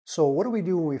So what do we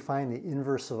do when we find the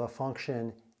inverse of a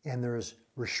function and there's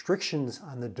restrictions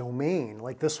on the domain?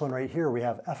 Like this one right here, we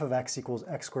have f of x equals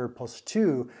x squared plus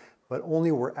 2, but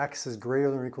only where x is greater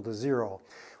than or equal to 0.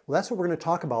 Well, that's what we're going to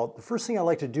talk about. The first thing I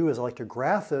like to do is I like to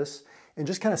graph this and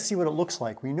just kind of see what it looks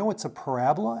like. We know it's a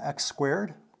parabola, x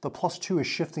squared. The plus 2 is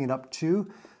shifting it up 2.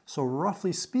 So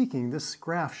roughly speaking, this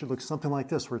graph should look something like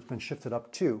this, where it's been shifted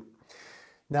up 2.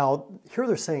 Now, here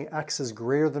they're saying x is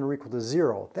greater than or equal to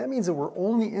 0. That means that we're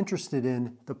only interested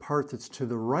in the part that's to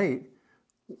the right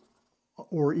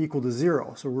or equal to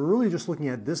 0. So we're really just looking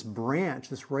at this branch,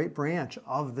 this right branch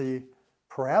of the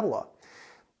parabola.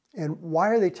 And why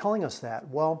are they telling us that?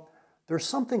 Well, there's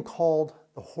something called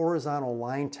the horizontal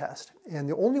line test. And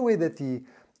the only way that the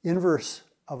inverse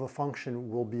of a function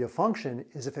will be a function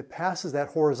is if it passes that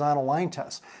horizontal line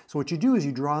test. So what you do is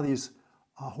you draw these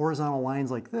horizontal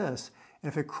lines like this,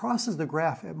 and if it crosses the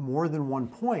graph at more than one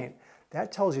point,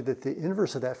 that tells you that the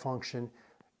inverse of that function,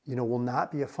 will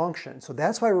not be a function. So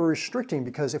that's why we're restricting,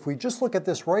 because if we just look at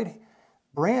this right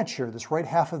branch here, this right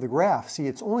half of the graph, see,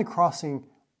 it's only crossing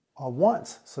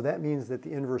once. So that means that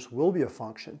the inverse will be a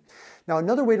function. Now,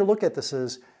 another way to look at this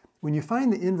is when you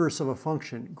find the inverse of a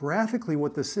function, graphically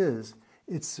what this is,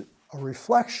 it's a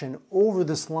reflection over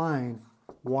this line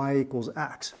y equals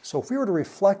x. So if we were to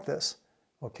reflect this,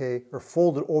 okay, or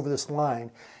fold it over this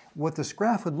line, what this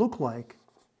graph would look like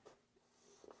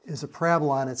is a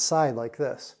parabola on its side like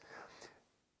this.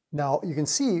 Now you can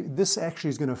see this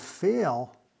actually is going to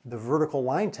fail the vertical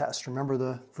line test. Remember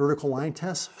the vertical line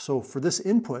test? So for this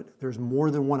input, there's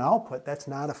more than one output. That's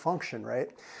not a function,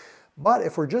 right? But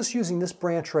if we're just using this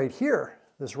branch right here,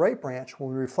 this right branch,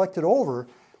 when we reflect it over,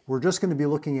 we're just going to be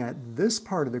looking at this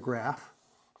part of the graph,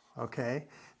 okay,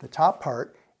 the top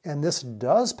part, and this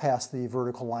does pass the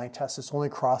vertical line test. It's only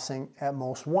crossing at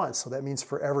most once. So that means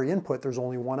for every input, there's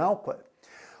only one output.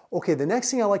 Okay, the next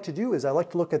thing I like to do is I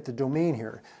like to look at the domain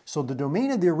here. So the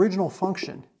domain of the original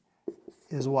function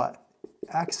is what?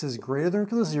 X is greater than or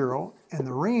equal to 0, and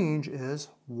the range is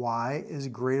y is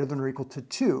greater than or equal to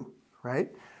 2, right?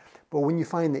 But when you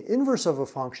find the inverse of a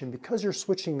function, because you're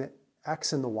switching the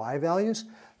x and the y values,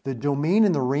 the domain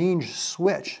and the range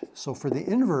switch. So for the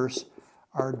inverse,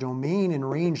 our domain and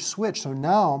range switch. So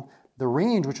now the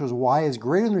range, which was y is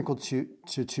greater than or equal to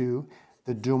 2,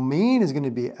 the domain is going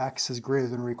to be x is greater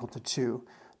than or equal to 2.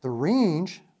 The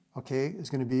range, okay, is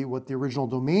going to be what the original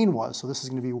domain was. So this is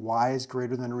going to be y is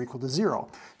greater than or equal to 0.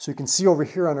 So you can see over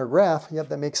here on our graph, yep,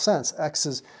 that makes sense. X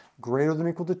is greater than or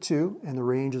equal to 2, and the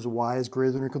range is y is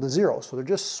greater than or equal to 0. So they're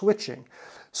just switching.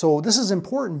 So this is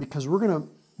important because we're going to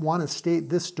want to state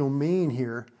this domain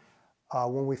here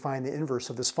when we find the inverse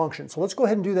of this function. So let's go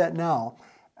ahead and do that now.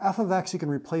 F of x, you can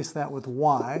replace that with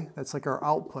y. That's like our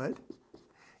output.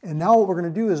 And now what we're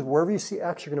going to do is wherever you see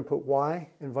x, you're going to put y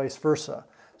and vice versa.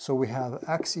 So we have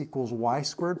x equals y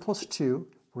squared plus 2.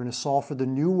 We're going to solve for the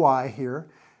new y here.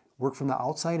 Work from the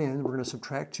outside in. We're going to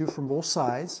subtract 2 from both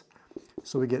sides.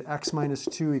 So we get x minus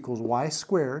 2 equals y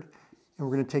squared. And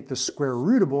we're going to take the square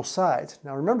root of both sides.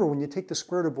 Now remember, when you take the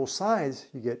square root of both sides,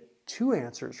 you get two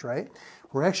answers, right?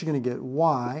 We're actually going to get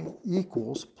y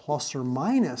equals plus or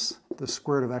minus the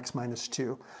square root of x minus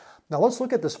 2. Now let's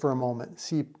look at this for a moment.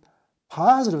 See,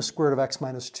 positive square root of x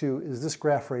minus 2 is this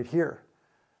graph right here.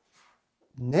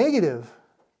 Negative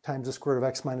times the square root of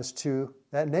x minus 2,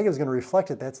 that negative is going to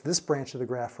reflect it. That's this branch of the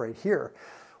graph right here.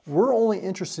 We're only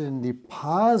interested in the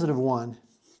positive one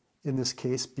in this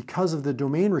case because of the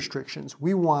domain restrictions.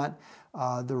 We want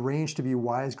the range to be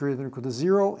y is greater than or equal to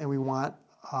 0, and we want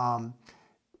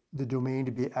the domain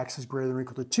to be x is greater than or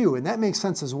equal to 2. And that makes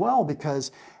sense as well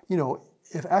because,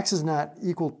 if x is not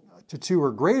equal to 2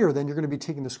 or greater, then you're going to be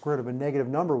taking the square root of a negative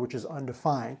number, which is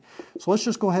undefined. So let's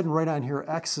just go ahead and write on here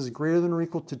x is greater than or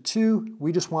equal to 2.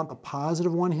 We just want the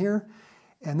positive one here.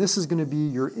 And this is going to be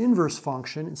your inverse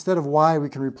function. Instead of y, we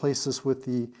can replace this with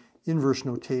the inverse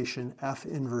notation, f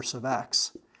inverse of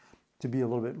x, to be a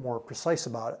little bit more precise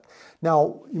about it.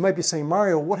 Now, you might be saying,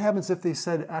 Mario, what happens if they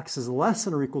said x is less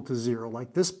than or equal to 0,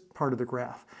 like this part of the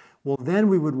graph? Well, then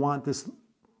we would want this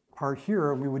part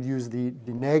here, and we would use the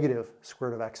negative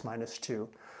square root of x minus 2.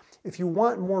 If you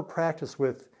want more practice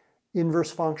with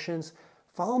inverse functions,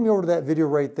 follow me over to that video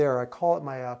right there. I call it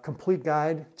my complete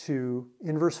guide to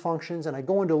inverse functions, and I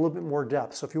go into a little bit more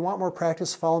depth. So if you want more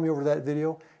practice, follow me over to that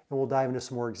video, and we'll dive into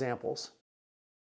some more examples.